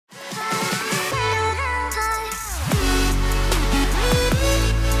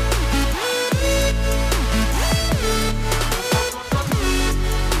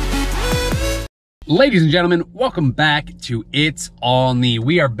Ladies and gentlemen, welcome back to It's All Me.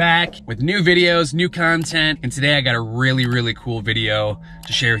 We are back with new videos, new content, and today I got a really cool video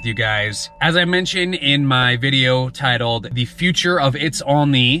to share with you guys. As I mentioned in my video titled The Future of It's All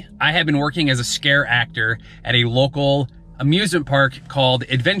Me, I have been working as a scare actor at a local amusement park called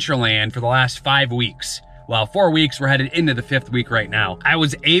Adventureland for the last 5 weeks. Well, 4 weeks, we're headed into the 5th week right now. I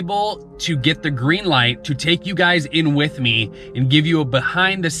was able to get the green light to take you guys in with me and give you a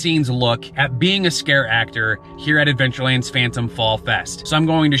behind the scenes look at being a scare actor here at Adventureland's Phantom Fall Fest. So I'm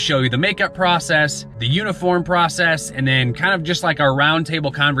going to show you the makeup process, the uniform process, and then kind of just like our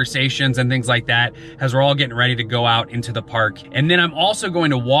roundtable conversations and things like that as we're all getting ready to go out into the park. And then I'm also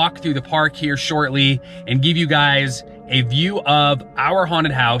going to walk through the park here shortly and give you guys a view of our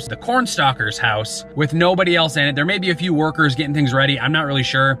haunted house, the Cornstalker's house, with nobody else in it. There may be a few workers getting things ready. I'm not really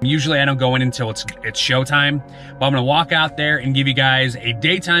sure. Usually I don't go in until it's showtime, but I'm gonna walk out there and give you guys a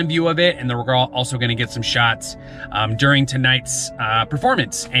daytime view of it, and then we're also gonna get some shots during tonight's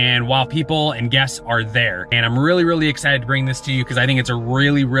performance and while people and guests are there. And I'm really excited to bring this to you because I think it's a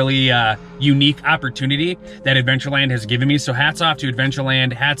really unique opportunity that Adventureland has given me. So hats off to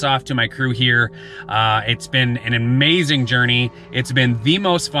Adventureland, hats off to my crew here. It's been an amazing journey. It's been the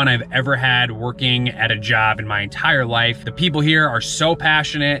most fun I've ever had working at a job in my entire life. The people here are so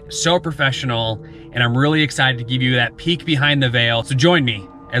passionate, so professional, and I'm really excited to give you that peek behind the veil. So join me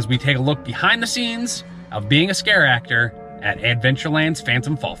as we take a look behind the scenes of being a scare actor at Adventureland's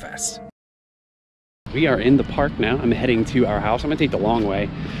Phantom Fall Fest. We are in the park now. I'm heading to our house. I'm gonna take the long way,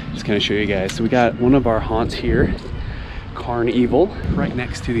 just kind of show you guys. So we got one of our haunts here, Carnival, right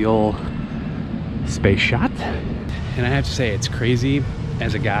next to the old space shot. And I have to say, it's crazy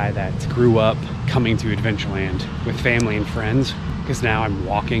as a guy that grew up coming to Adventureland with family and friends, because now I'm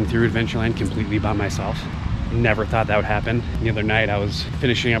walking through Adventureland completely by myself. Never thought that would happen. The other night I was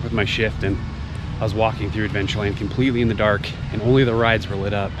finishing up with my shift and I was walking through Adventureland completely in the dark and only the rides were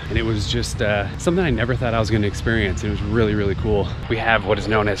lit up. And it was just something I never thought I was gonna experience. It was really cool. We have what is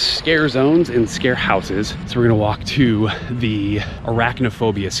known as scare zones and scare houses. So we're gonna walk to the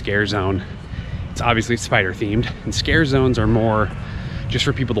arachnophobia scare zone. It's obviously spider themed, and scare zones are more just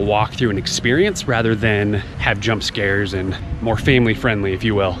for people to walk through and experience rather than have jump scares, and more family friendly, if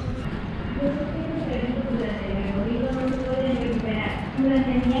you will.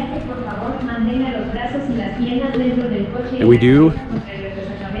 And we do,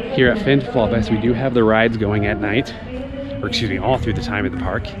 here at Phantom Fall Fest, we do have the rides going at night, or excuse me, all through the time of the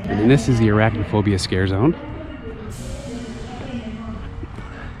park. And then this is the arachnophobia scare zone.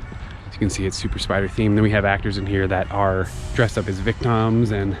 You can see it's super spider themed. Then we have actors in here that are dressed up as victims,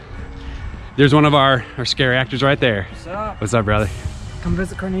 and there's one of our scare actors right there. What's up? What's up, brother? Come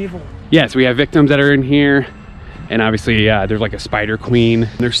visit Carnival. Yeah, so we have victims that are in here, and obviously there's like a spider queen.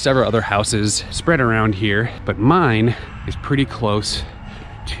 There's several other houses spread around here, but mine is pretty close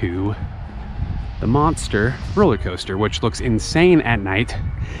to the monster roller coaster, which looks insane at night.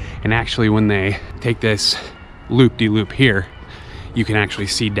 And actually when they take this loop-de-loop here, you can actually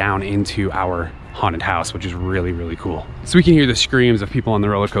see down into our haunted house, which is really cool. So we can hear the screams of people on the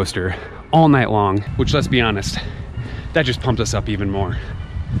roller coaster all night long, which, let's be honest, that just pumped us up even more.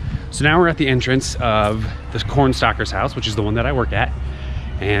 So now we're at the entrance of the Cornstalker's house, which is the one that I work at,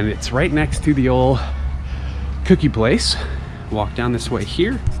 and it's right next to the old cookie place. Walk down this way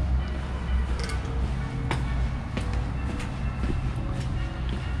here.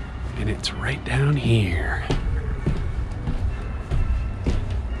 And it's right down here.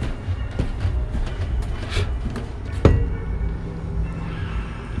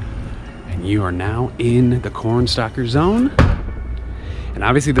 You are now in the Cornstalker zone. And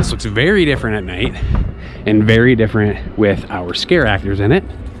obviously this looks very different at night and very different with our scare actors in it.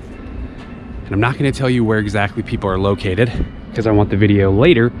 And I'm not going to tell you where exactly people are located because I want the video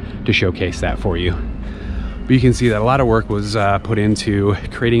later to showcase that for you. But you can see that a lot of work was put into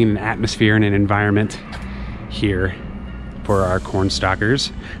creating an atmosphere and an environment here for our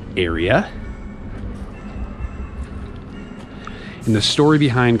Cornstalkers area. And the story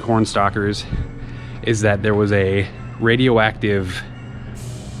behind Cornstalkers is that there was a radioactive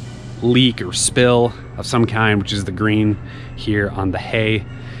leak or spill of some kind, which is the green here on the hay,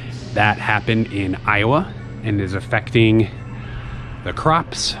 that happened in Iowa and is affecting the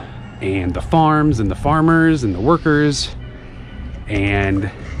crops and the farms and the farmers and the workers.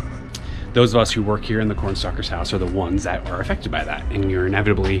 And those of us who work here in the Cornstalker's house are the ones that are affected by that, and you're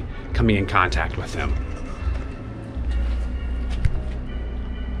inevitably coming in contact with them.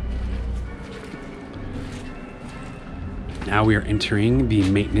 Now we are entering the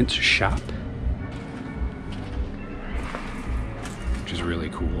maintenance shop, which is really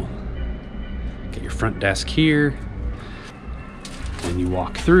cool. Get your your front desk here. And you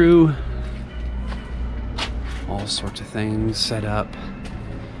walk through. All sorts of things set up.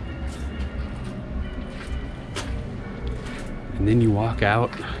 And then you walk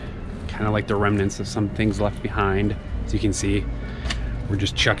out, kind of like the remnants of some things left behind. As you can see, we're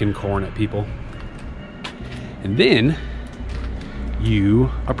just chucking corn at people. And then you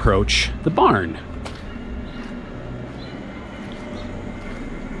approach the barn.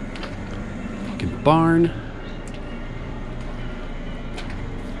 Look at the barn.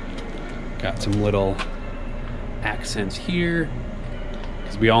 Got some little accents here,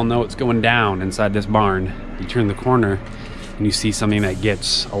 because we all know it's going down inside this barn. You turn the corner and you see something that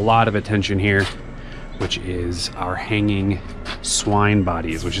gets a lot of attention here, which is our hanging swine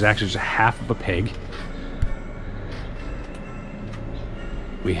bodies, which is actually just half of a pig.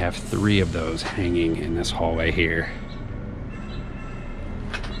 We have 3 of those hanging in this hallway here.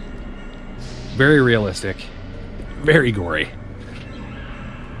 Very realistic, very gory.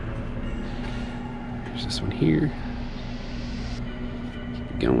 There's this one here.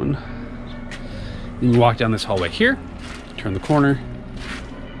 Keep going. Then you walk down this hallway here, turn the corner,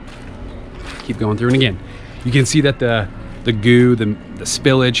 keep going through, and again, you can see that the goo, the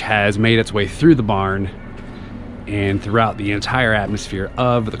spillage has made its way through the barn and throughout the entire atmosphere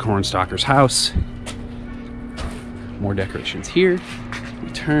of the cornstalker's house. More decorations here. We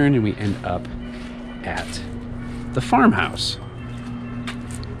turn and we end up at the farmhouse.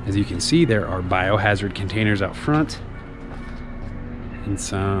 As you can see, there are biohazard containers out front and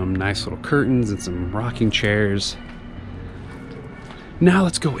some nice little curtains and some rocking chairs. Now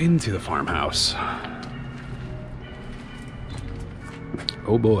let's go into the farmhouse.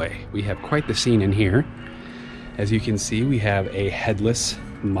 Oh boy, we have quite the scene in here. As you can see, we have a headless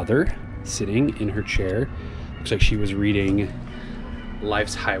mother sitting in her chair. Looks like she was reading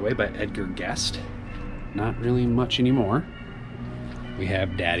Life's Highway by Edgar Guest. Not really much anymore. We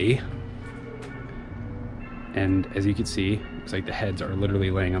have Daddy. And as you can see, looks like the heads are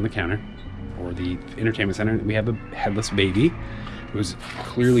literally laying on the counter or the entertainment center. We have a headless baby who's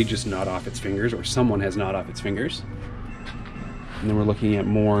clearly just gnawed off its fingers, or someone has gnawed off its fingers. And then we're looking at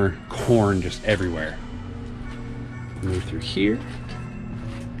more corn just everywhere. Move through here.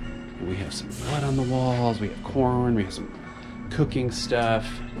 We have some blood on the walls. We have corn. We have some cooking stuff.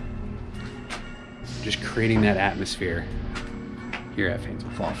 Just creating that atmosphere here at Phantom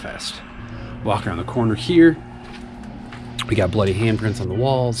Fall Fest. Walk around the corner here. We got bloody handprints on the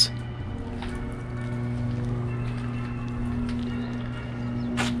walls.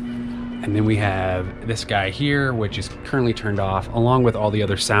 And then we have this guy here, which is currently turned off, along with all the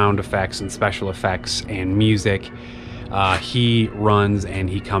other sound effects and special effects and music. He runs and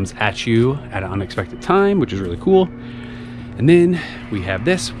he comes at you at an unexpected time, which is really cool. And then we have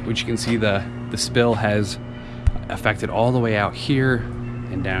this, which you can see the spill has affected all the way out here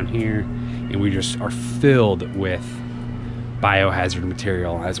and down here. And we just are filled with biohazard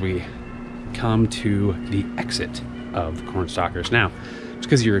material as we come to the exit of Cornstalkers. Now, just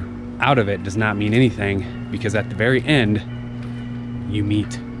because you're out of it does not mean anything, because at the very end, you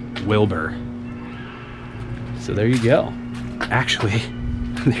meet Wilbur. So there you go. Actually,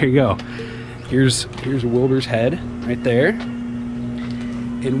 there you go. Here's Wilbur's head right there.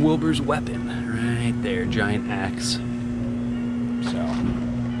 And Wilbur's weapon right there, giant axe. So,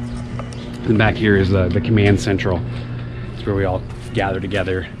 and back here is the command central. It's where we all gather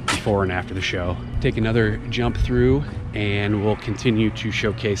together before and after the show. Take another jump through and we'll continue to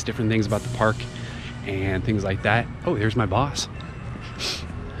showcase different things about the park and things like that. Oh, there's my boss.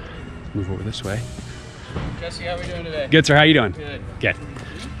 Move over this way. Jesse, how are we doing today? Good, sir. How you doing? Good. Good.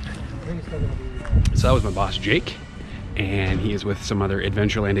 So that was my boss, Jake, and he is with some other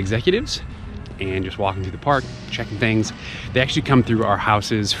Adventureland executives and just walking through the park, checking things. They actually come through our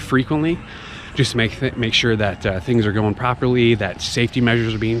houses frequently just to make sure that things are going properly, that safety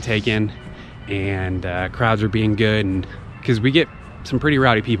measures are being taken, and crowds are being good. And because we get some pretty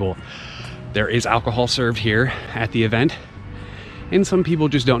rowdy people. There is alcohol served here at the event, and some people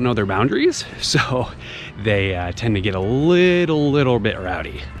just don't know their boundaries, so they tend to get a little bit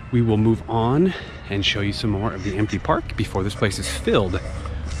rowdy. We will move on and show you some more of the empty park before this place is filled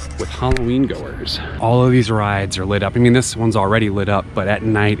with Halloween goers. All of these rides are lit up. I mean, this one's already lit up, but at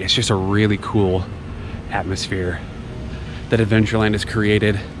night it's just a really cool atmosphere that Adventureland has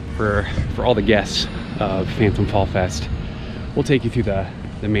created for all the guests of Phantom Fall Fest. We'll take you through the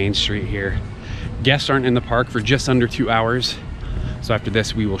main street here. Guests aren't in the park for just under 2 hours. So after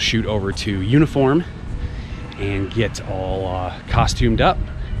this, we will shoot over to Uniform and get all costumed up.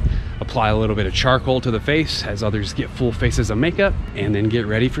 apply a little bit of charcoal to the face as others get full faces of makeup, and then get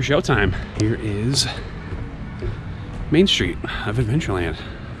ready for showtime. Here is Main Street of Adventureland.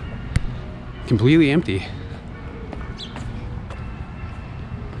 Completely empty.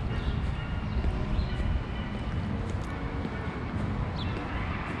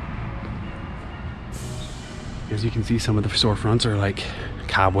 As you can see, some of the storefronts are like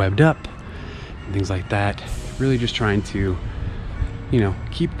cobwebbed up and things like that. Really just trying to, you know,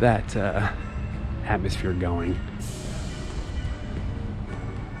 keep that atmosphere going.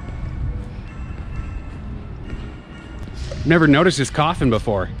 Never noticed this coffin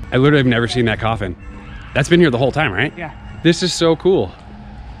before. I literally have never seen that coffin. That's been here the whole time, right? Yeah. This is so cool.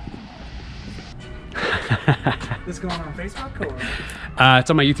 This going on Facebook or? It's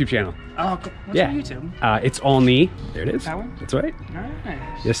on my YouTube channel. Oh, cool. What's Yeah. on YouTube? It's all knee. There it is. That one? That's right.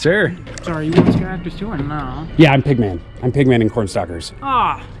 Nice. Yes, sir. So are you one of those characters too or no? Yeah, I'm Pigman. I'm Pigman in Cornstalkers.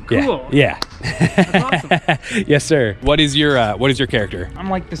 Ah, cool. Yeah. That's awesome. Yes, sir. What is your character? I'm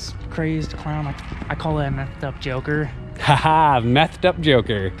like this crazed clown. I call it a methed up Joker. Haha, methed up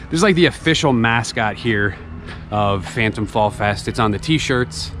Joker. This is like the official mascot here of Phantom Fall Fest. It's on the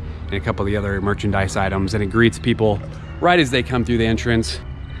t-shirts and a couple of the other merchandise items, and it greets people right as they come through the entrance.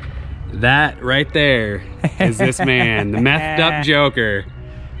 That right there is this man, the methed up Joker.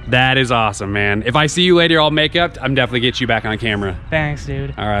 That is awesome, man. If I see you later all makeup, I'm definitely get you back on camera. Thanks,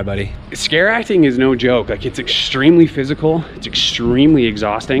 dude. All right, buddy. Scare acting is no joke. Like, it's extremely physical, it's extremely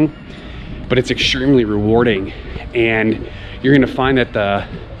exhausting, but it's extremely rewarding. And you're gonna find that the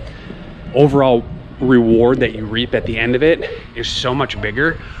overall reward that you reap at the end of it is so much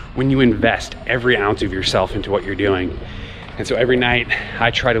bigger when you invest every ounce of yourself into what you're doing. And so every night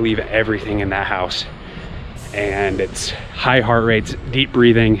I try to leave everything in that house, and it's high heart rates, deep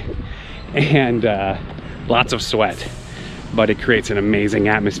breathing, and lots of sweat, but it creates an amazing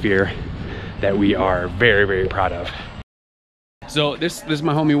atmosphere that we are very, very proud of. So this is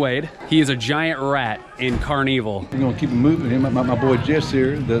my homie Wade. He is a giant rat in Carnival. We're gonna keep him moving. My boy Jess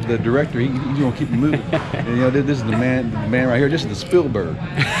here, the director, he's gonna keep him moving. And you know, this is the man right here. This is the Spielberg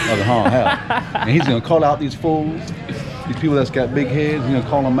of the haunted house, and he's gonna call out these fools, these people that's got big heads. He's gonna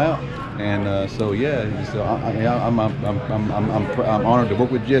call them out. And so yeah, so I'm honored to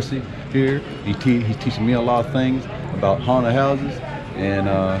work with Jesse here. He's teaching me a lot of things about haunted houses, and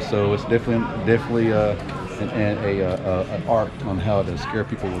so it's definitely an art on how to scare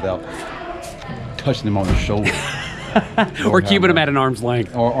people without touching them on the shoulder. Or keeping them at an arm's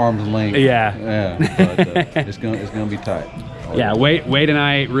length. Or arm's length. Yeah. But, it's gonna be tight. Yeah, Wade and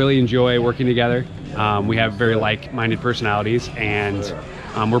I really enjoy working together. We have very like-minded personalities, and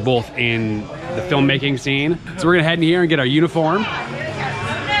we're both in the filmmaking scene. So we're gonna head in here and get our uniform.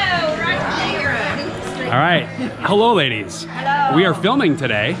 All right, hello ladies. Hello. We are filming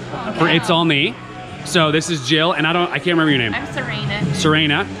today for It's All Me. So this is Jill, and I can't remember your name. I'm Serena.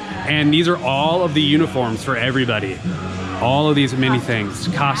 Serena, and these are all of the uniforms for everybody. All of these many things,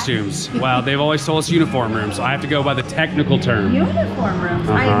 costumes. Wow, they've always told us uniform rooms, so I have to go by the technical term. Uniform rooms.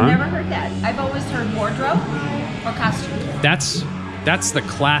 I've never heard that. I've always heard wardrobe or costume. That's the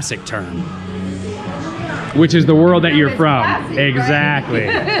classic term, which is the world that you're from. Classic, exactly.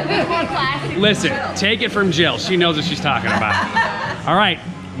 Classic. Listen, take it from Jill. She knows what she's talking about. All right,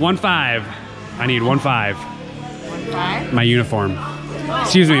 1-5. I need 1-5. 1-5. My uniform.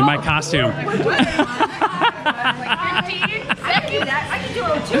 Excuse me, my costume. Like 15. I can do it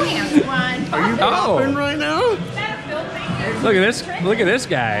with 2 hands. 1. Are you Oh. right now? Look at this. Look at this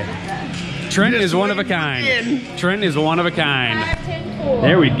guy. Trent is one of a kind. Trent is one of a kind. 5, 10, 4.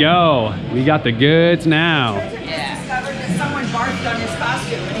 There we go. We got the goods now. Yeah. Discovered that someone barfed on his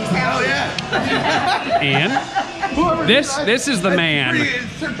costume and he's happy. Oh yeah. And this is the man.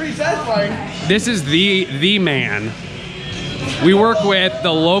 It's pretty satisfying. This is the man. We work with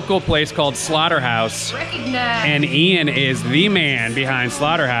the local place called Slaughterhouse, Recognize. and Ian is the man behind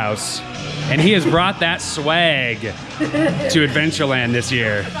Slaughterhouse, and he has brought that swag to Adventureland this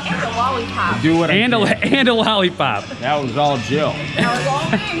year. And a lollipop. Do what And a lollipop. That was all Jill. That was all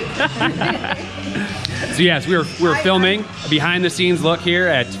me. So yes, we're filming a behind the scenes look here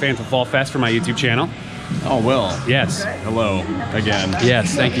at Phantom Fall Fest for my YouTube channel. Oh well. Yes. Hello again.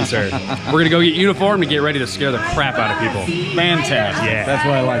 Yes, thank you, sir. We're gonna go get uniformed to get ready to scare the crap out of people. Fantastic. Yeah. That's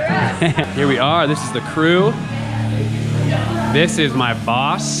what I like. Here we are. This is the crew. This is my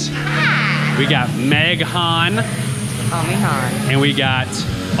boss. We got Meg Han. And we got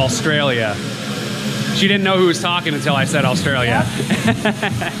Australia. She didn't know who was talking until I said Australia.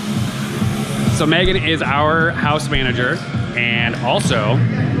 So Megan is our house manager and also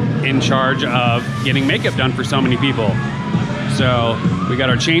in charge of getting makeup done for so many people. So we got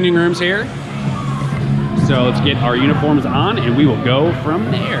our changing rooms here. So let's get our uniforms on and we will go from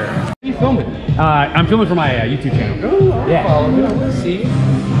there. What are you filming? I'm filming for my YouTube channel. Oh, I'll Yeah. follow it. I want to see.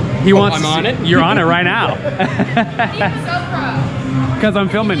 He wants I'm to on see- it. You're on it right now. GoPro. Because I'm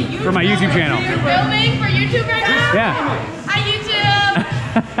filming for my YouTube channel. You're filming for YouTube right now? Yeah. Hi,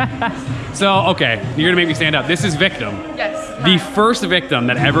 YouTube. So, okay, you're gonna make me stand up. This is Victim. Yes. The first victim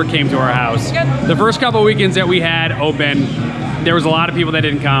that ever came to our house. Good. The first couple weekends that we had open, there was a lot of people that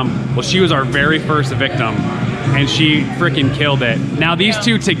didn't come. Well, she was our very first victim, and she freaking killed it. Now these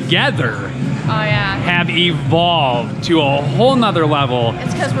two together Oh, yeah. have evolved to a whole nother level.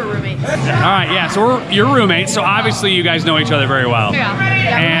 It's because we're roommates. All right, yeah, so we're your roommates, so obviously you guys know each other very well. Yeah.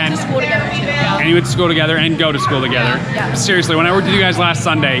 And- We went to school together, too. Yeah. And you went to school together and go to school together. Yeah. Seriously, when I worked with you guys last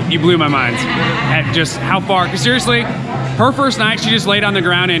Sunday, you blew my mind at just how far, because seriously, her first night, she just laid on the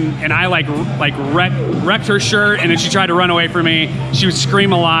ground and I repped her shirt, and then she tried to run away from me. She would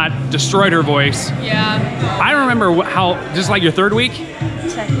scream a lot, destroyed her voice. Yeah. I don't remember how, just like your third week?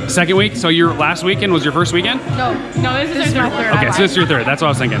 Second week? So your last weekend was your first weekend? No, this is our third. Okay, so this is your third, that's what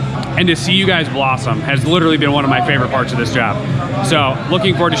I was thinking. And to see you guys blossom has literally been one of my favorite parts of this job. So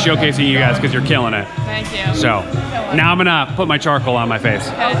looking forward to showcasing you guys because you're killing it. Thank you. So now I'm gonna put my charcoal on my face.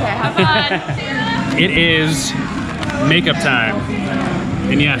 Okay, have fun. It is makeup time.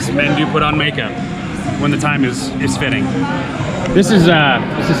 And yes, men do put on makeup when the time is fitting. This is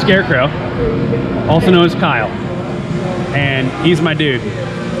Scarecrow, also known as Kyle. And he's my dude.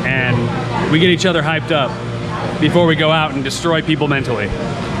 And we get each other hyped up before we go out and destroy people mentally.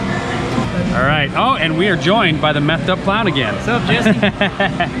 All right. Oh, and we are joined by the methed up clown again. What's up,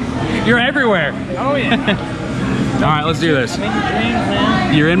 Jesse? You're everywhere. Oh, yeah. All right, let's do this. I'm in your dreams,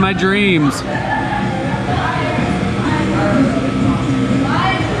 man. You're in my dreams.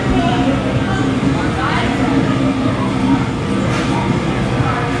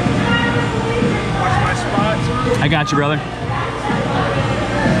 Watch my spots. I got you, brother.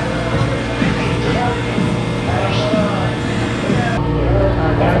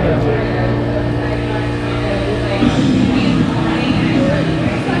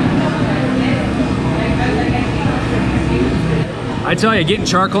 I tell you, getting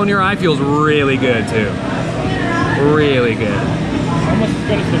charcoal in your eye feels really good too. Really good. Almost as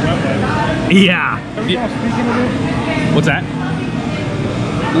good as the wet Yeah. Speaking of it, What's that?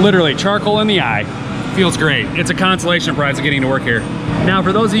 Literally, charcoal in the eye. Feels great. It's a consolation prize of getting to work here. Now,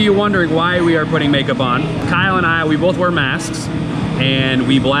 for those of you wondering why we are putting makeup on, Kyle and I, we both wear masks and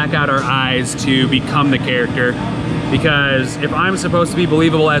we black out our eyes to become the character. Because if I'm supposed to be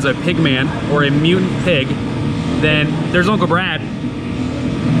believable as a pig man or a mutant pig, then there's Uncle Brad.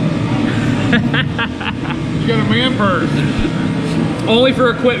 you got a man purse. Only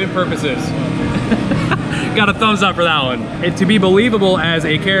for equipment purposes. Got a thumbs up for that one. To be believable as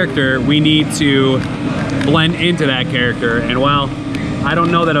a character, we need to blend into that character. And while I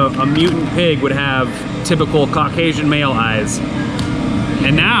don't know that a mutant pig would have typical Caucasian male eyes.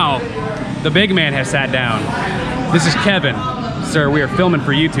 And now, the big man has sat down. This is Kevin. Sir, we are filming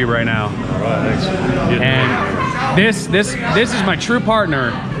for YouTube right now. All right, thanks. And this is my true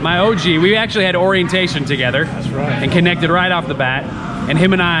partner, my OG. We actually had orientation together. That's right. And connected right off the bat. And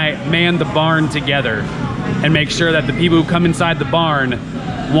him and I man the barn together and make sure that the people who come inside the barn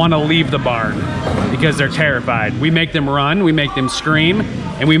want to leave the barn because they're terrified. We make them run, we make them scream,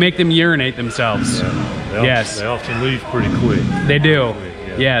 and we make them urinate themselves. Yes. They often leave pretty quick. They do.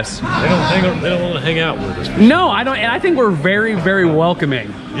 Yeah. Yes. They don't want to hang out with us. No, I don't, and I think we're very, very welcoming.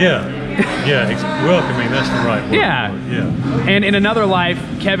 Yeah. Yeah, welcoming, that's the right word. Yeah. Yeah. And in another life,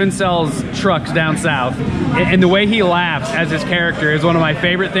 Kevin sells trucks down south. And the way he laughs as his character is one of my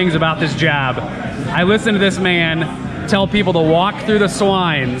favorite things about this job. I listen to this man tell people to walk through the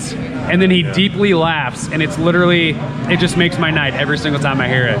swines, and then he deeply laughs, and it's literally, it just makes my night every single time I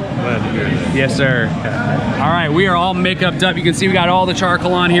hear it. Glad to hear that. Yes, sir. All right, we are all make-uped up. You can see we got all the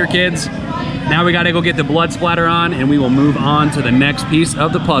charcoal on here, kids. Now we gotta go get the blood splatter on, and we will move on to the next piece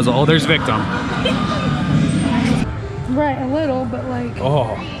of the puzzle. Oh, there's Victim. Right, a little, but like.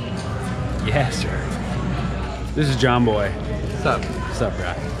 Oh, yes, sir. This is John Boy. What's up? What's up,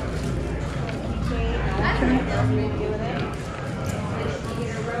 guy?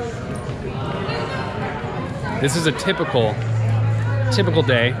 This is a typical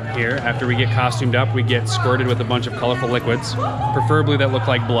day here. After we get costumed up, we get squirted with a bunch of colorful liquids, preferably that look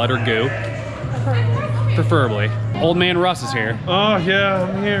like blood or goo. Preferably. Old man Russ is here. Oh, yeah,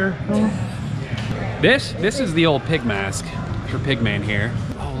 I'm here. This is the old pig mask for Pigman here.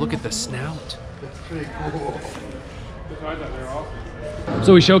 Oh, look at the snout. That's pretty cool.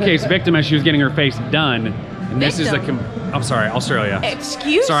 So we showcased Victim as she was getting her face done. And this is I'm sorry, Australia.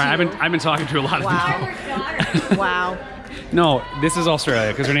 Excuse Sorry, you. I've been talking to a lot of people. Wow. No, this is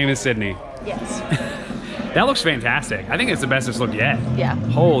Australia because her name is Sydney. Yes. That looks fantastic. I think it's the best it's looked yet. Yeah.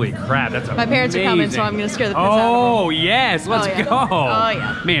 Holy crap, that's amazing. My parents are coming, so I'm gonna scare the piss out of them. Oh yes, let's yeah. go. Oh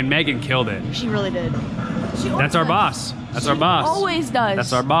yeah. Man, Megan killed it. She really did. That's our boss. That's our boss. Always does.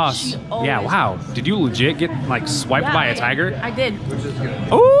 That's our boss. She always Yeah, wow. Did you legit get like swiped by a tiger? I did.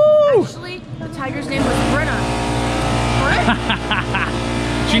 Ooh! Actually, the tiger's name was Brenna.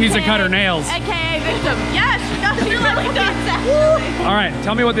 She needs to cut her nails. AKA victim. Yeah, she does. She really does actually. All right,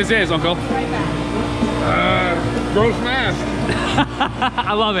 tell me what this is, Uncle. Gross mask.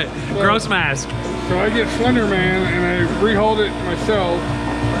 I love it. Gross mask. So I get Slender Man and I rehold it myself,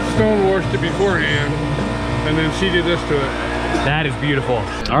 stone washed it beforehand, and then she did this to it. That is beautiful.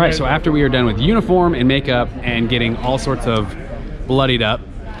 All right, so after we are done with uniform and makeup and getting all sorts of bloodied up,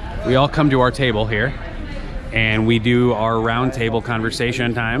 we all come to our table here and we do our round table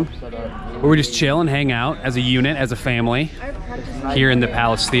conversation time where we just chill and hang out as a unit, as a family here in the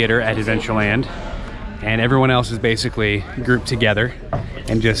Palace Theater at Adventureland. And everyone else is basically grouped together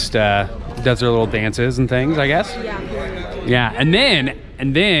and just does their little dances and things, I guess. Yeah, and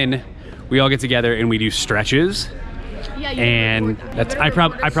then we all get together and we do stretches. And that's I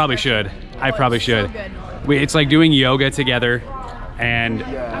probably should. It's like doing yoga together, and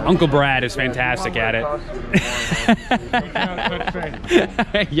Uncle Brad is fantastic at it.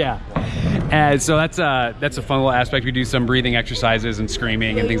 Yeah. And so that's a fun little aspect. We do some breathing exercises and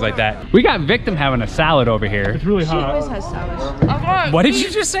screaming and things like that. We got Victim having a salad over here. It's really hot. She always has salad. What did you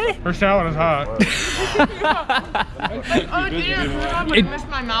just say? Her salad is hot. Oh, it missed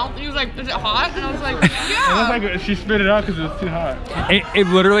my mouth. He was like, "Is it hot?" And I was like, "Yeah." It looks like she spit it out because it's too hot. It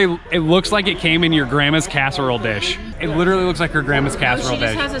literally looks like it came in your grandma's casserole dish. It literally looks like her grandma's casserole She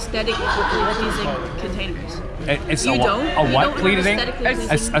dish. just has aesthetic pleasing containers. It's You don't? A You what don't have pleasing? aesthetically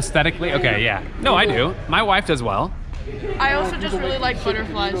pleasing? Aesthetically? Okay, yeah. No, I do. My wife does well. I also just really like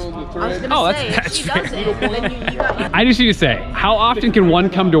butterflies. I was gonna Oh, say, that's she fair. does it, then you got I just need to say, how often can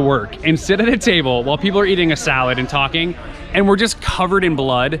one come to work and sit at a table while people are eating a salad and talking, and we're just covered in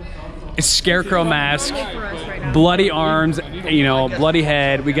blood? A scarecrow mask, bloody arms, you know, bloody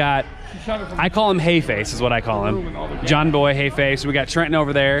head. We got, I call him Hayface is what I call him. John Boy Hayface. We got Trenton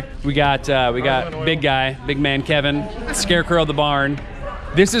over there. We got big guy, big man Kevin, Scarecrow of the barn.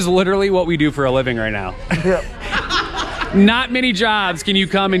 This is literally what we do for a living right now. Not many jobs can you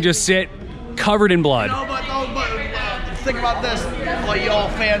come and just sit covered in blood. No, but think about this, all y'all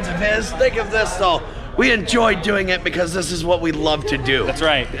fans of his. Think of this though. We enjoy doing it because this is what we love to do. That's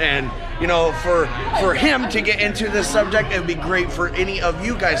right. And you know, for him to get into this subject, it would be great for any of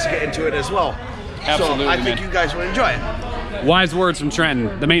you guys to get into it as well. Absolutely, so I think man. you guys would enjoy it. Wise words from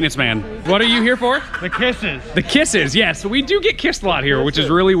Trenton, the maintenance man. What are you here for? The kisses. The kisses, yes. We do get kissed a lot here, which is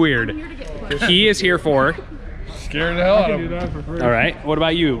really weird. He is here for. Scared the hell out of him. All right. What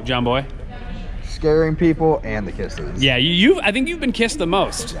about you, John Boy? Scaring people and the kisses. Yeah, I think you've been kissed the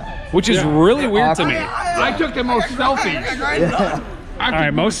most, which is really weird to me. I took the most selfies. All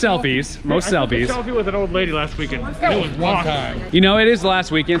right, most selfies. Most I took selfies. a selfie with an old lady last weekend. It was one time. You know, it is the last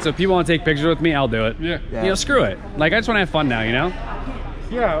weekend, so if people want to take pictures with me, I'll do it. Yeah. You know, screw it. Like, I just want to have fun now, you know?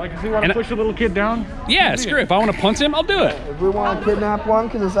 Yeah, like if you want And to push a little kid down. Yeah, screw it. If I want to punch him, I'll do it. If we want to kidnap one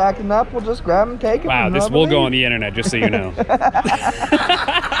because it's acting up, we'll just grab him, take him. Wow, and this rub will him go in. on the internet, just so you know.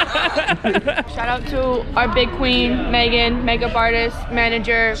 Shout out to our big queen, Megan, makeup artist,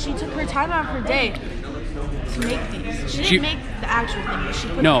 manager. She took her time out of her day to make these. She didn't make the actual thing, but she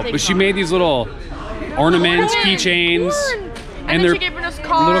put No, the but she things made on. these little ornaments, Corn, keychains, corn. And and then they're she gave us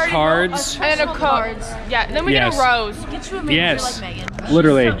cards. little cards. And then a Cards. Yeah, and then we Yes. get a rose. Get you a manager Yes, like Megan.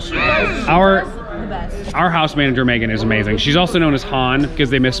 literally. Our The best. our house manager Megan is amazing. She's also known as Han because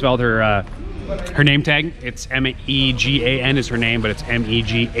they misspelled her name tag. It's M-E-G-A-N is her name, but it's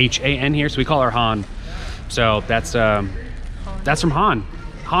M-E-G-H-A-N here, so we call her Han. So that's from Han.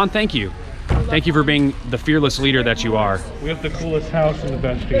 Han, thank you. Thank you for being the fearless leader that you are. We have the coolest house and the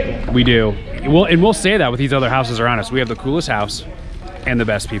best people. We do. We'll say that with these other houses around us. We have the coolest house and the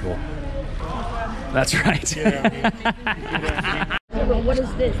best people. That's right. What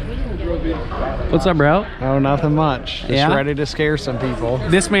is this? What's up, bro? No, nothing much. Just Yeah? ready to scare some people.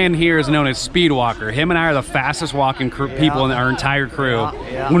 This man here is known as Speedwalker. Him and I are the fastest walking people in our entire crew.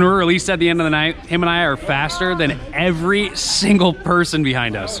 Yeah. When we're released at the end of the night, him and I are faster than every single person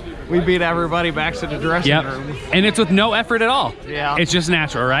behind us. We beat everybody back to the dressing Yep. room. And it's with no effort at all. Yeah. It's just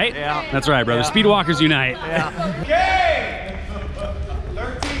natural, right? Yeah. That's right, brother. Yeah. Speedwalkers unite. Okay!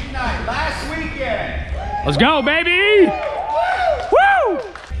 13th night, last weekend. Let's go, baby! Woo!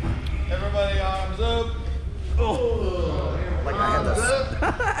 Everybody arms up.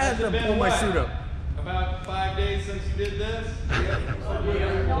 had to pull my suit up. About 5 days since you did this.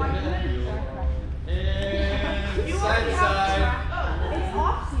 And side to side. It's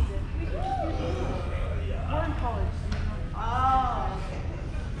off season. We're in college. Oh.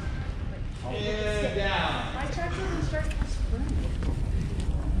 And down. My church doesn't start till spring.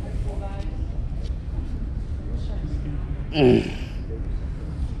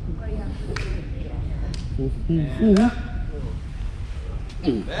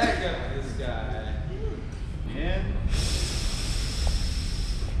 Back up this guy. In.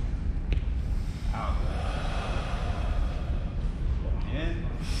 Out. In.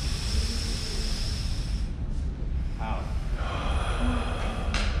 Out.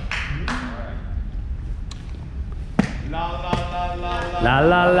 Alright. La la la la la La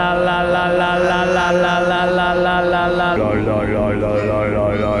la la la la la la la la la la la la la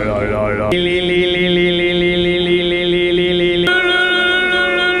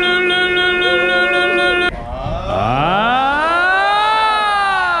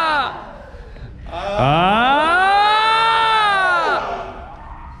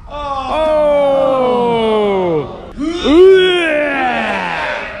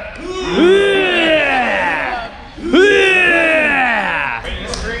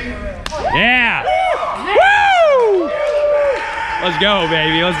Let's go,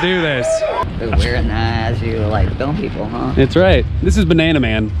 baby. Let's do this. They're wearing that as you like film people, huh? That's right. This is Banana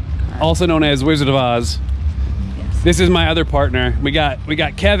Man, also known as Wizard of Oz. Yes. This is my other partner. We got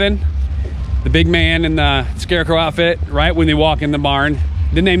Kevin, the big man in the scarecrow outfit, right when they walk in the barn.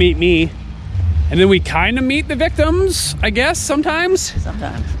 Then they meet me. And then we kind of meet the victims, I guess, sometimes.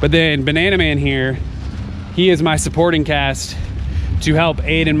 Sometimes. But then Banana Man here, he is my supporting cast to help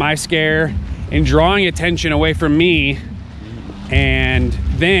aid in my scare and drawing attention away from me. And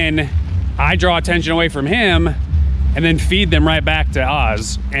then I draw attention away from him and then feed them right back to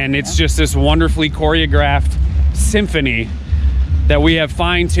Oz. And it's just this wonderfully choreographed symphony that we have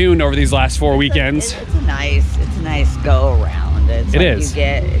fine-tuned over these last 4 weekends. It's a nice go around. It's like is. You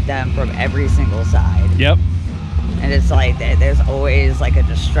get them from every single side. Yep. And it's like there's always like a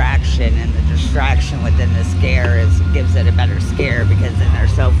distraction, and the distraction within the scare gives it a better scare, because then they're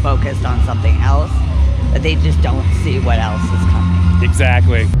so focused on something else that they just don't see what else is coming.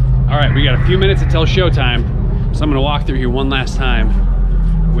 Exactly. All right, we got a few minutes until showtime, so I'm gonna walk through here one last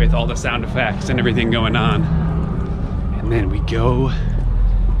time with all the sound effects and everything going on. And then we go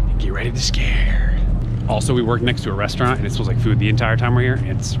and get ready to scare. Also, we work next to a restaurant and it smells like food the entire time we're here.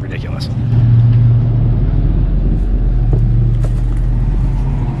 It's ridiculous.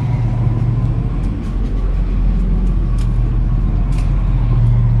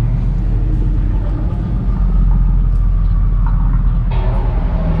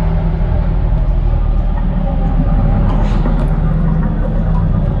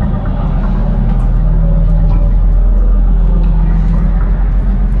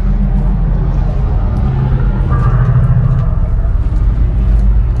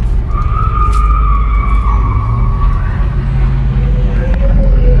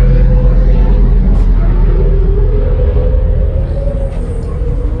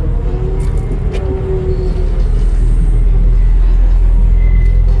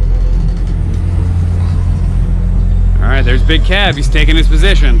 There's Big Cab, he's taking his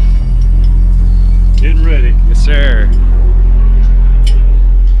position. Getting ready. Yes, sir.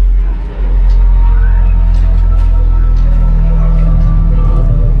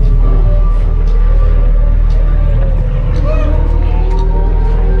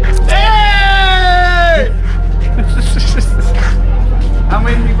 Hey! How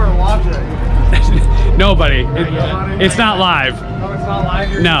many people are watching? Nobody. It's not live. No, it's not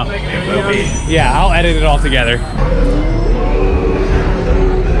live. You're No. just making a movie. Yeah, I'll edit it all together.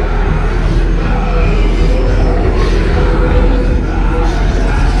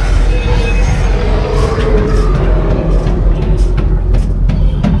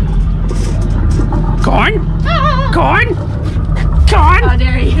 Corn? Corn? Corn? How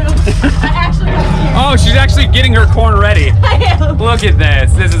dare you? I actually Oh, she's actually getting her corn ready. I am. Look at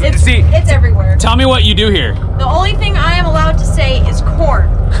this. This is It's everywhere. Tell me what you do here. The only thing I am allowed to say is corn.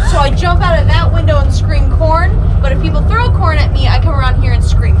 So I jump out of that window and scream corn, but if people throw corn at me, I come around here and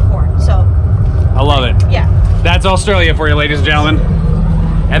scream corn. So I love it. yeah. That's Australia for you, ladies and gentlemen.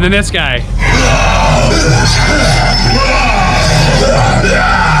 And then this guy.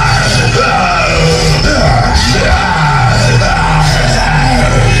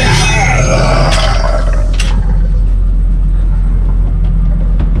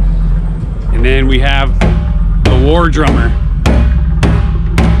 And then we have the war drummer.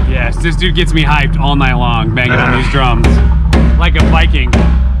 Yes, this dude gets me hyped all night long, banging on these drums like a Viking.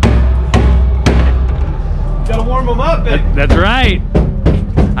 Gotta warm them up, baby. That's right.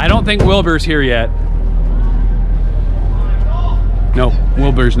 I don't think Wilbur's here yet. No,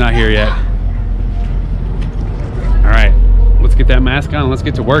 Wilbur's not here yet. All right, let's get that mask on. Let's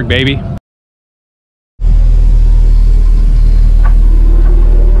get to work, baby.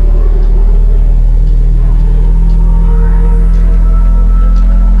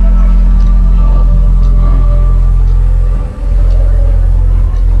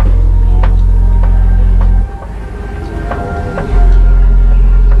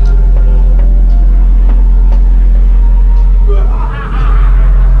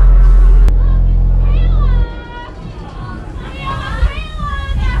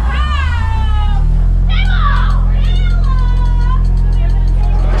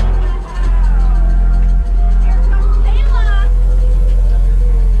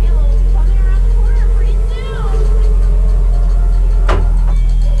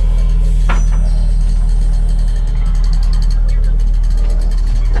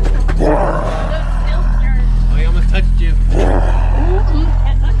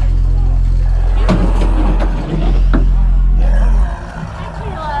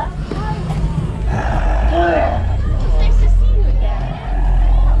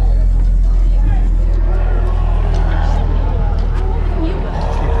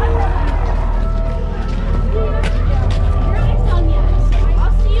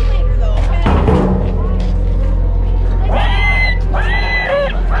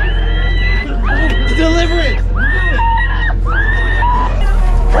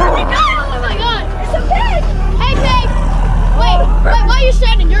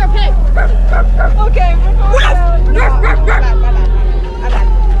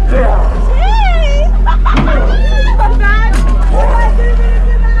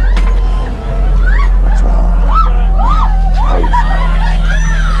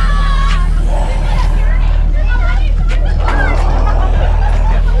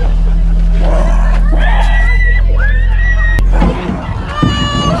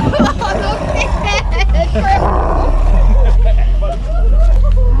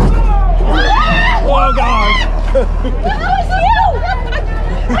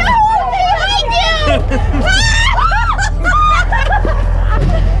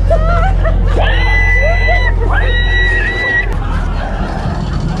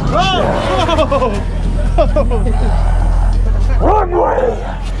 One way!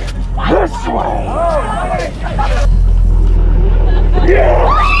 This way!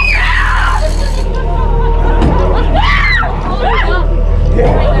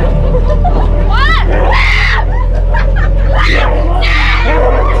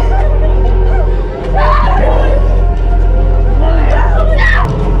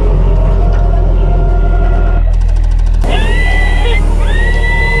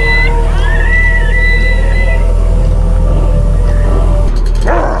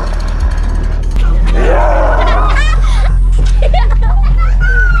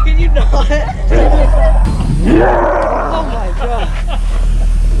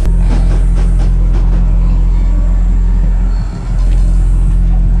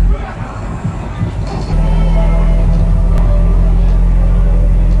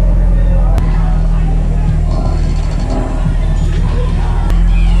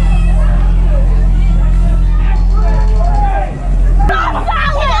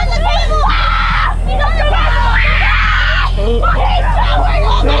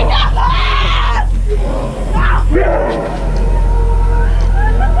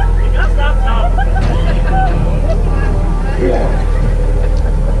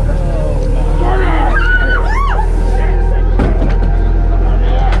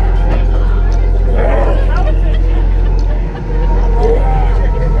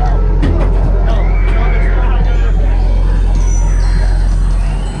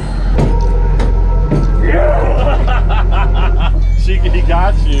 He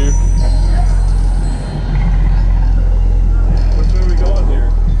got you. Which way are we going here?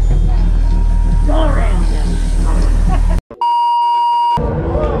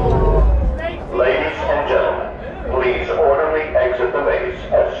 Ladies and gentlemen, please orderly exit the maze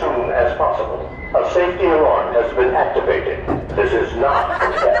as soon as possible. A safety alarm has been activated. This is not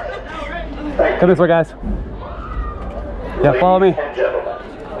a test. Come this way, guys. Yeah, follow me. Ladies and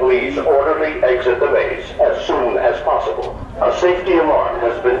gentlemen, please orderly exit the maze as soon as possible. A safety alarm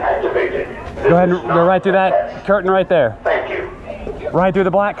has been activated. Go ahead and go right through that curtain right there. Thank you. Right through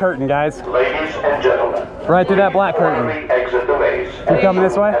the black curtain, guys. Ladies and gentlemen, right through that black orderly curtain. exit the maze Keep coming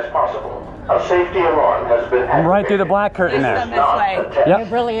this way. as possible. A safety alarm has been activated. Right through the black curtain there. Yep.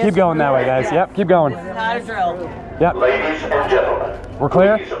 Keep going that way, guys. Yep. Keep going. Not a drill. Yep. Ladies and gentlemen, We're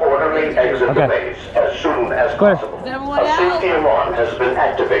clear? Please orderly exit the base as soon as possible. A safety alarm has been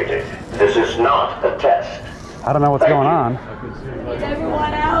activated. This is not a test. I don't know what's going on. Is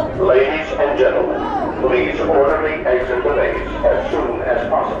everyone out? Ladies and gentlemen, please orderly exit the base as soon as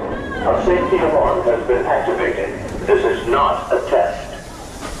possible. A safety alarm has been activated. This is not a test.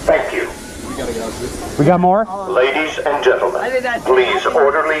 Thank you. We got more? Ladies and gentlemen, please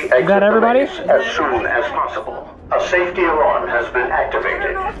orderly exit the base as soon as possible. A safety alarm has been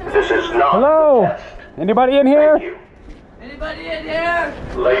activated. This is not Hello? a test. Anybody in here? Thank you. Anybody in here?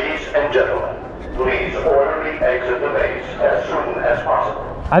 Ladies and gentlemen, please orderly exit the base as soon as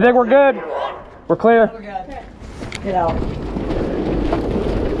possible. I think we're good. We're clear. Get out.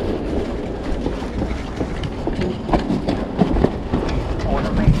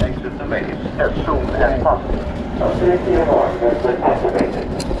 Orderly exit the base as soon as possible. A safety alarm has been activated.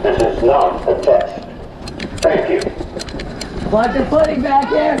 This is not a test. Thank you. What's the pudding back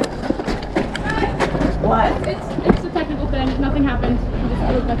here? What? It's a technical thing. Nothing happened. We just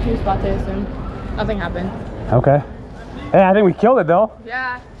moved back to your spot there, so nothing happened. Okay. Hey, I think we killed it though.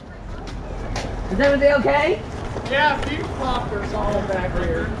 Yeah. Is everything okay? Yeah, a few popped or something back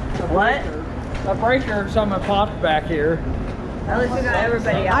here. What? A breaker or something popped back here. At least we got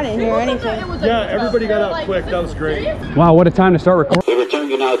everybody out. I didn't hear anything. Yeah, everybody got out quick. That was great. Wow, what a time to start recording. We return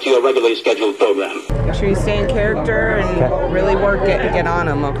you now to your regularly scheduled program. Make sure you stay in character and really work it and get on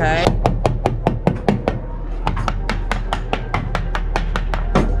them, okay?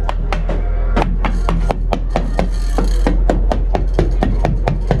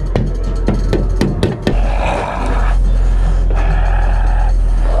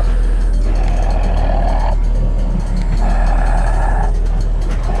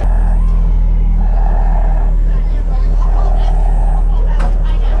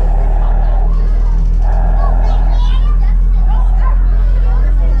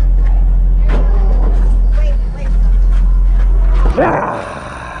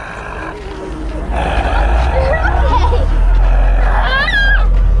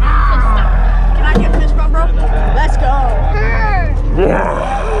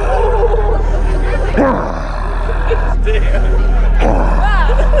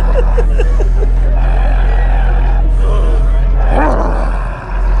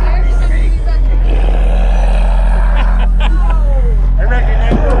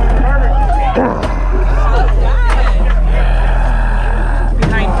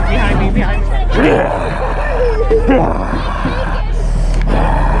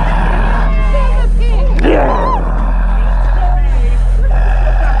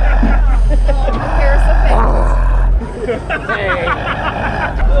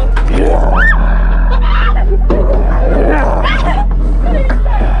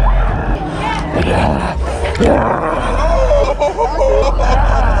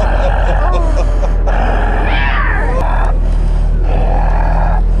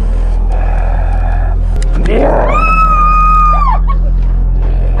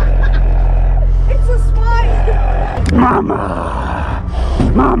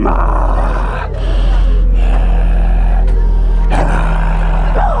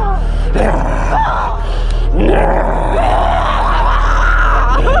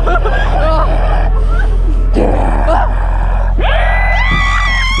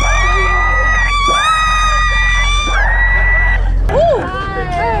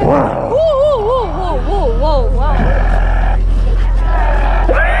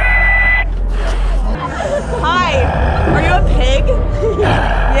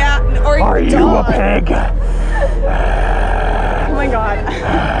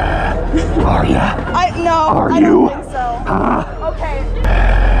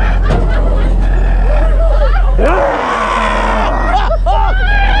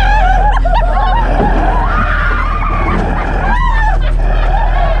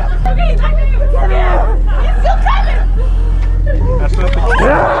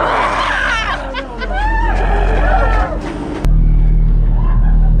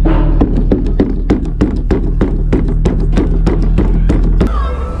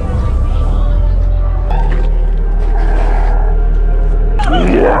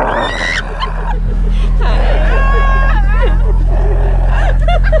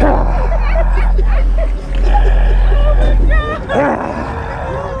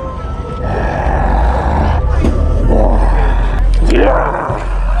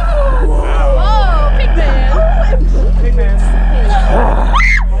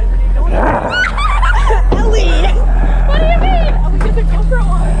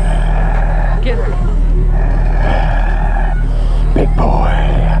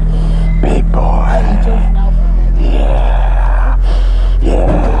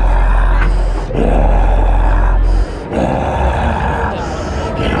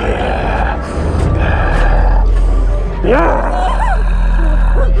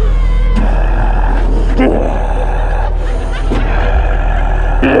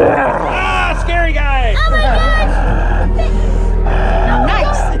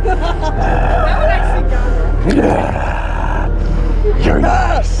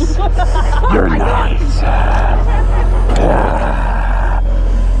 nice. You're nice.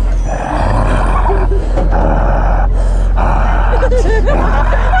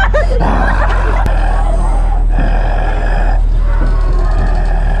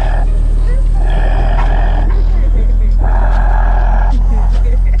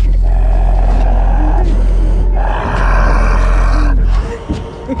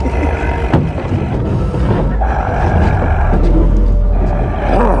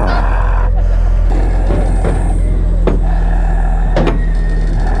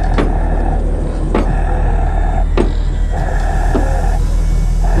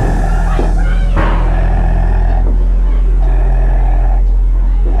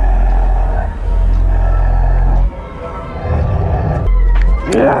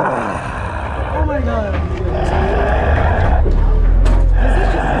 Oh my god.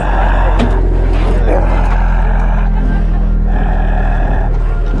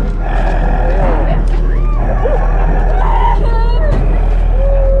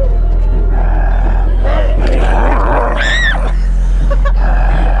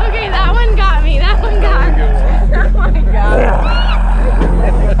 Okay, that one got me. That one got me. Oh my god.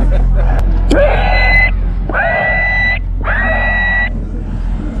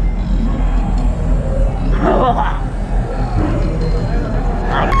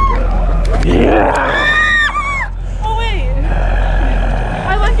 Oh wait,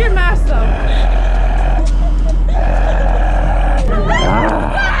 I like your mask though.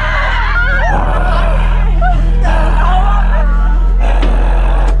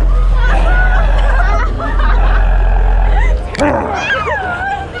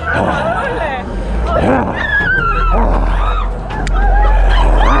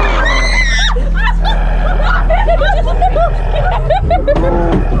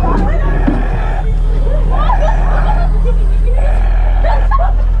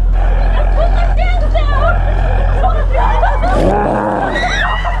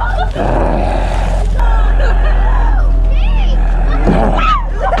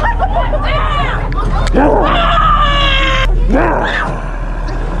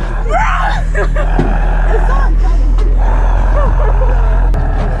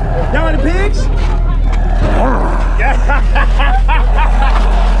 Y'all want the pigs?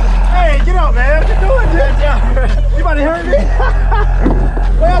 Hey, get up, man. What you doing, dude? You about to hurt me?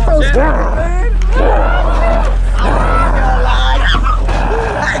 Why y'all so stupid, man?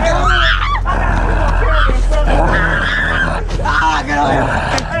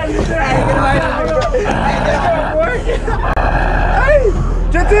 Hey,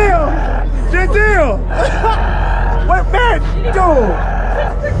 Gentil! What, man? Dude!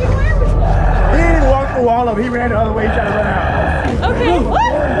 He didn't even walk the wall up. He ran the other way. He tried to run out. Okay,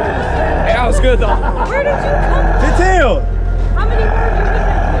 what? Hey, that was good though. Where did you come from? Gentil! How many more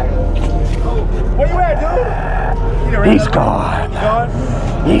Where you at, dude? He's gone.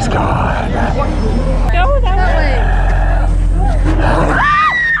 He's gone. Go that way.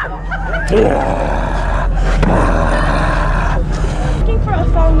 Looking for a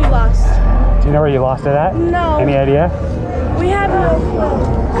phone we lost. Do you know where you lost it at? No. Any idea? We have no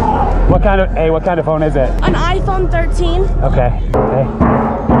clue. What kind of phone is it? An iPhone 13. Okay. If you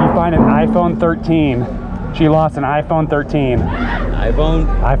find an iPhone 13, she lost an iPhone 13.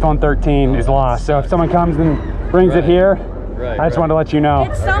 iPhone 13 is lost. So if someone comes and brings it here, I just wanted to let you know.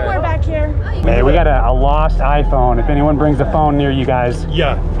 It's somewhere back here. Hey, we got a lost iPhone. If anyone brings a phone near you guys.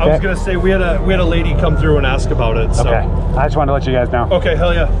 Yeah, I was gonna say we had a lady come through and ask about it. So. Okay. I just wanted to let you guys know. Okay,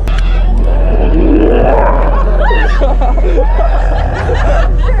 hell yeah.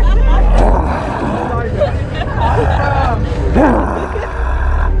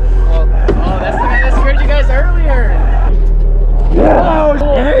 Oh, that's the guy that scared you guys earlier. Oh,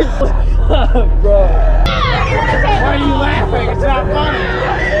 bro. Why are you laughing? It's not funny.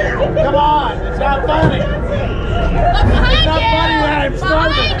 Come on, it's not funny. It's not funny when I'm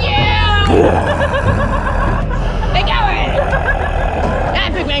starving. They're going. That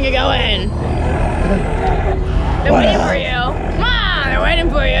big man can go in. They're waiting for you. Come on, they're waiting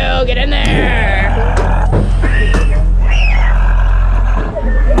for you. Get in there.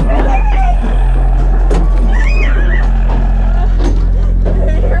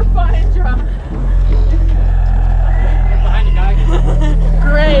 You're fine, John. Behind you, guy.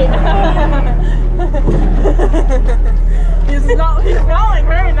 Great. He's smelling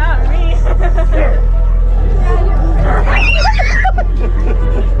her, not me.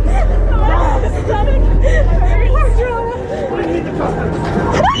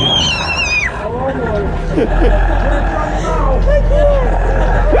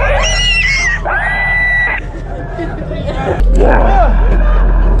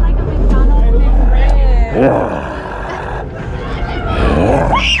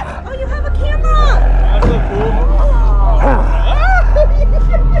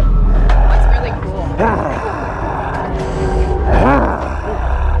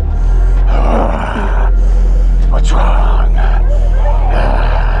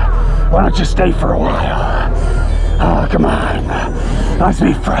 stay for a while. Oh, come on. Let's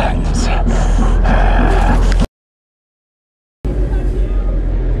be friends.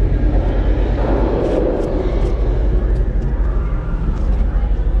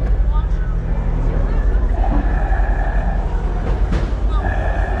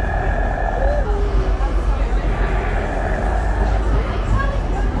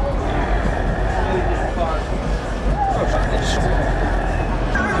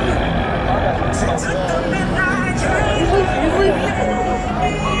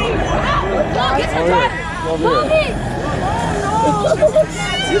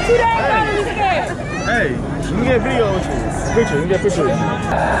 Hey, you can get a video with you. Picture, you can get a picture with you.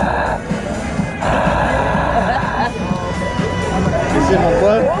 You see my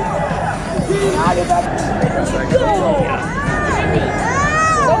butt?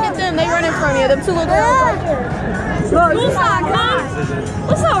 Go get them, they running from you. Them two little girls right there. What's up, cuz?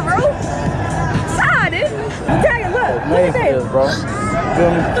 What's up, bro? What's up, dude? Tag it, look. Look at that. Bro.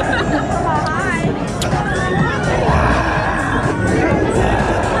 Feel me?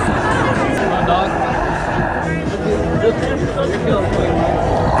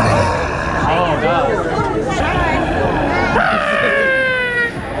 Oh, God.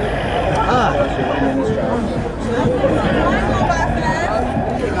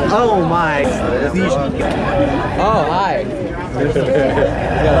 Oh my. Oh, hi.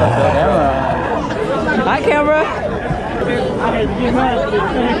 Hi, camera.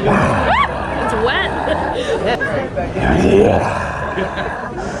 It's wet.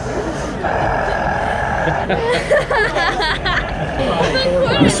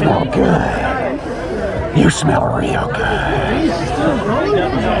 You smell good. You smell real good.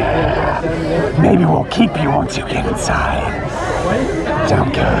 Maybe we'll keep you once you get inside.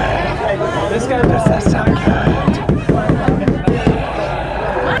 Sound good? Does that sound good?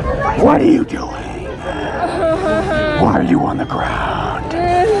 What are you doing? Why are you on the ground?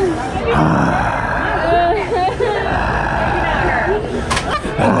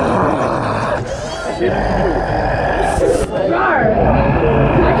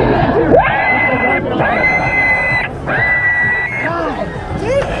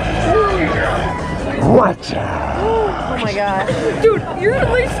 Watch out! Oh my god. Dude, you're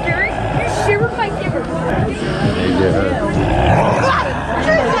really scary. You shivered my camera.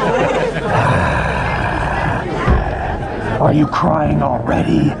 Are you crying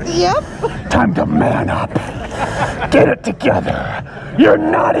already? Yep. Time to man up. Get it together. You're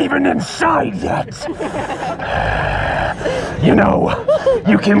not even inside yet. You know,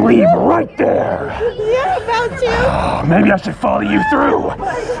 you can leave right there. Yeah, about to. Maybe I should follow you through.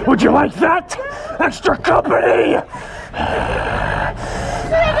 Would you like that? Extra company.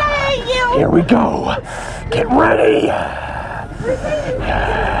 Here we go. Get ready.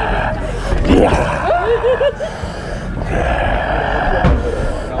 Yeah.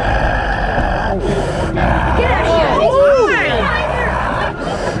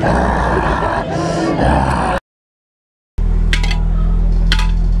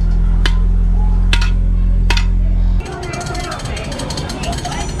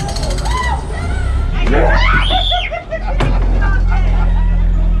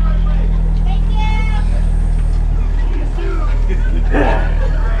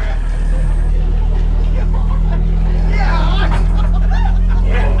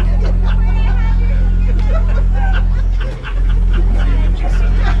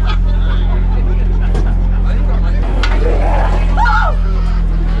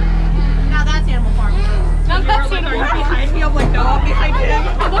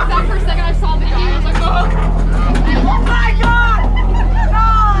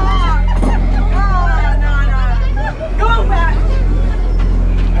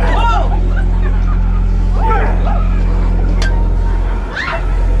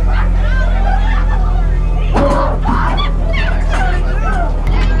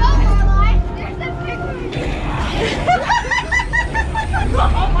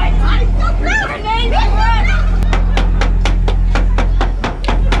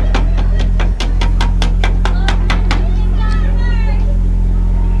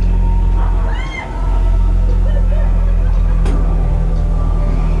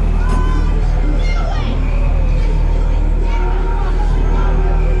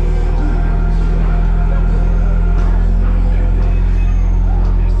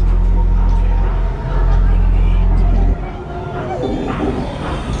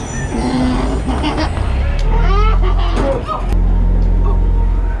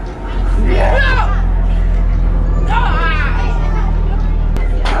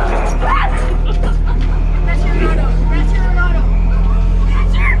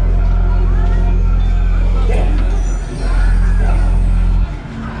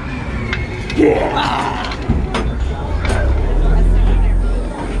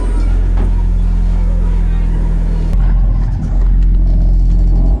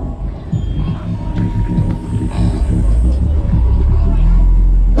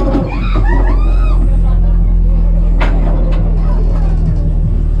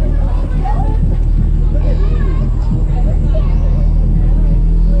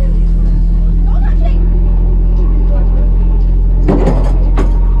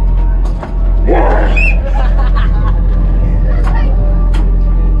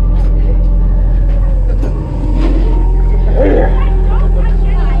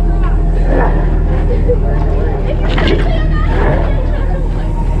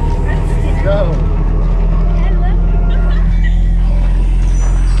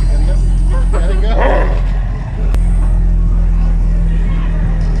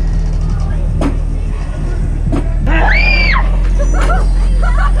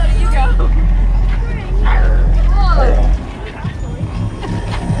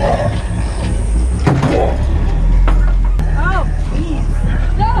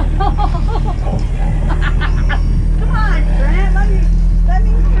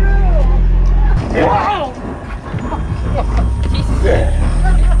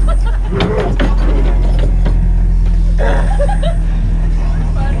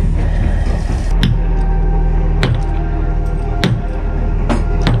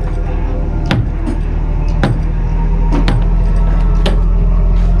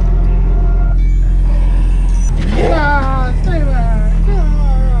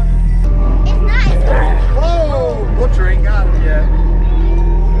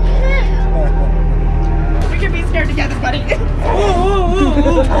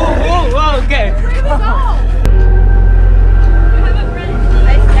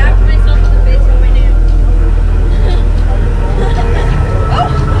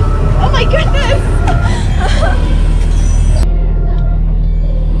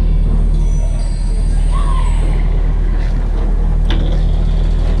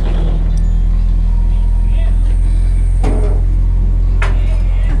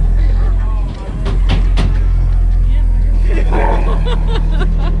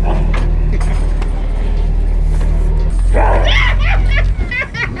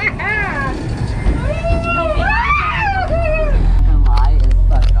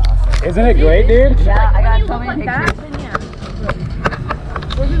 that great, dude? Yeah, I got so many pictures.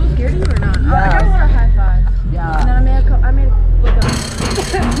 Were people scared of you or not? Yeah. I got a lot of high fives. Yeah. And then I made a flip up.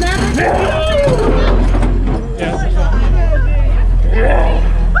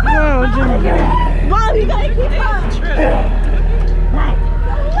 Whoa, Jimmy. Mom, you gotta keep up.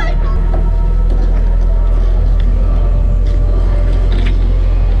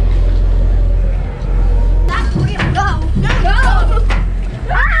 That's real. Go. Go.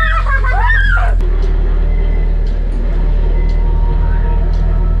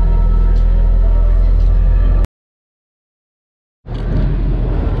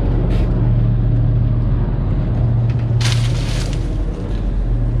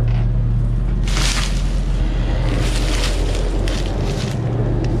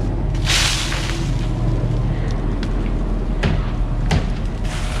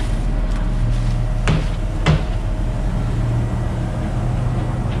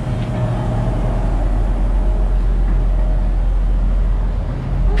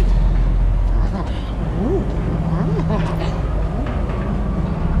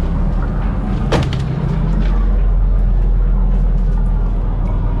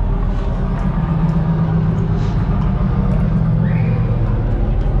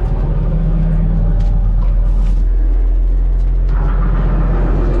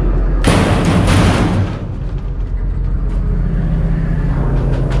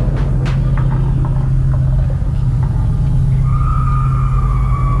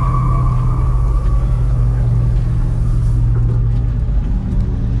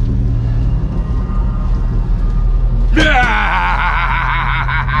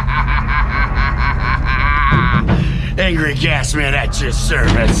 Angry gas man at your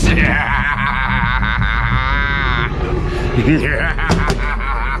service.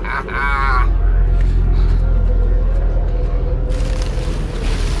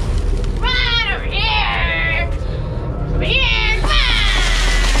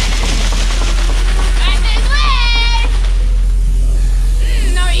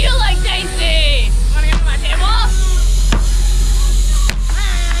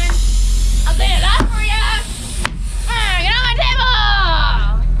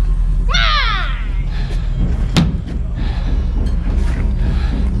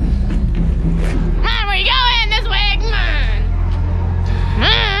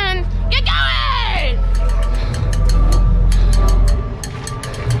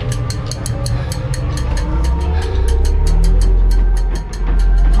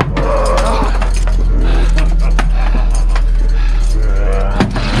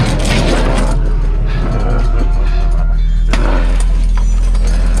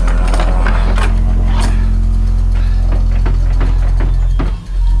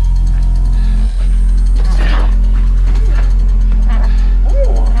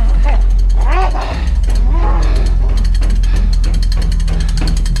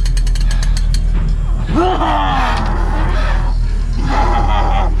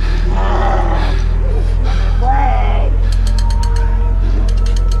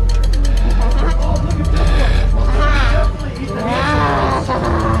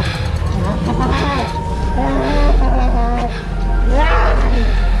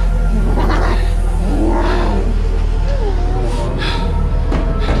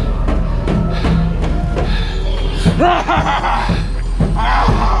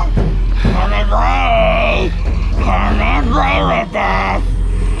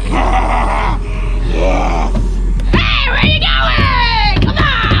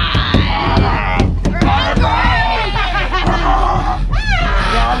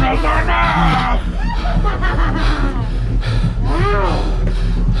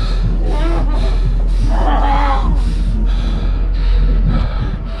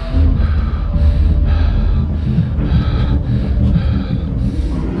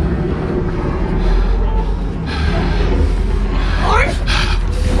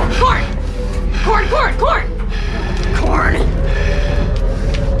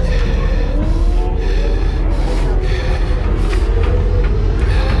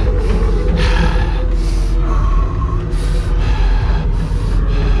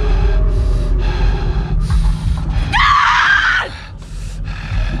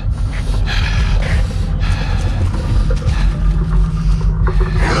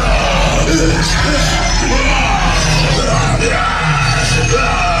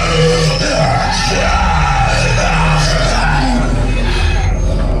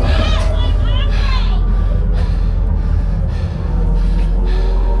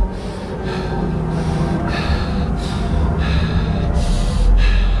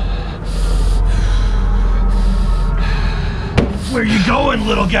 Where you going,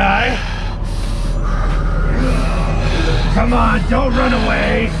 little guy? Come on, don't run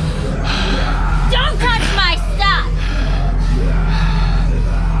away. Don't touch my stuff.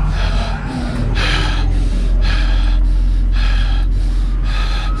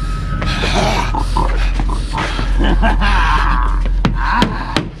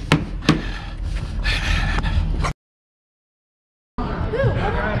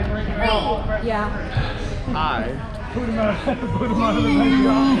 Yeah. Put him out of the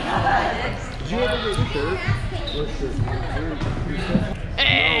backyard.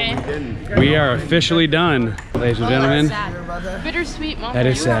 We are officially done, ladies and gentlemen. Bittersweet moment. That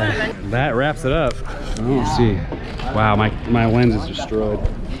is sad. That wraps it up. Let's see. Wow, my lens is destroyed.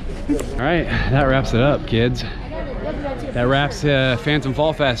 All right, that wraps it up, kids. That wraps Phantom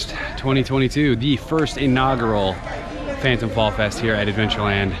Fall Fest 2022, the first inaugural Phantom Fall Fest here at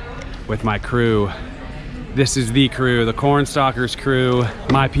Adventureland with my crew. This is the crew, the Cornstalkers crew,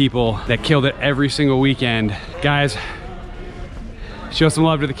 my people that killed it every single weekend. Guys, show some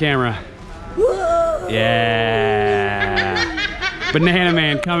love to the camera. Yeah. Banana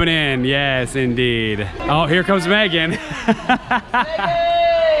Man coming in, yes indeed. Oh, here comes Megan.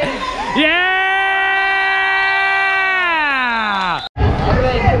 Yeah!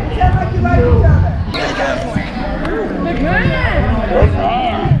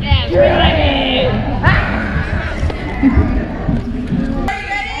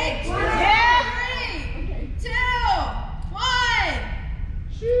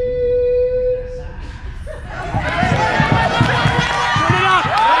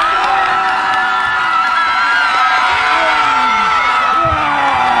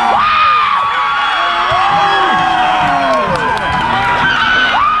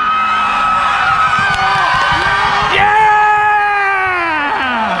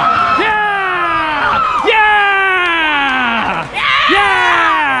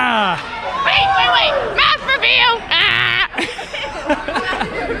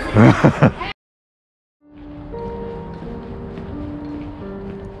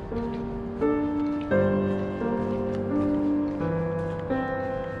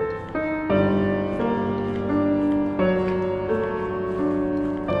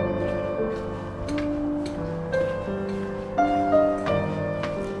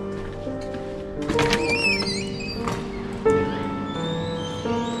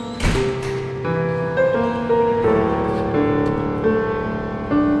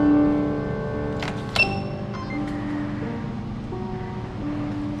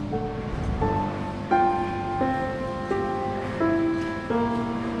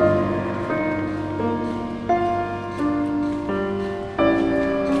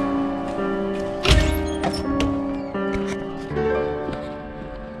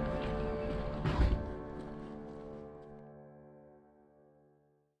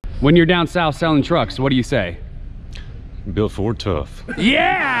 When you're down south selling trucks, what do you say? Built Ford tough.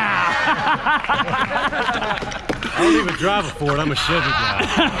 Yeah! I don't even drive a Ford, I'm a Chevy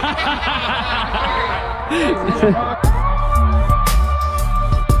guy.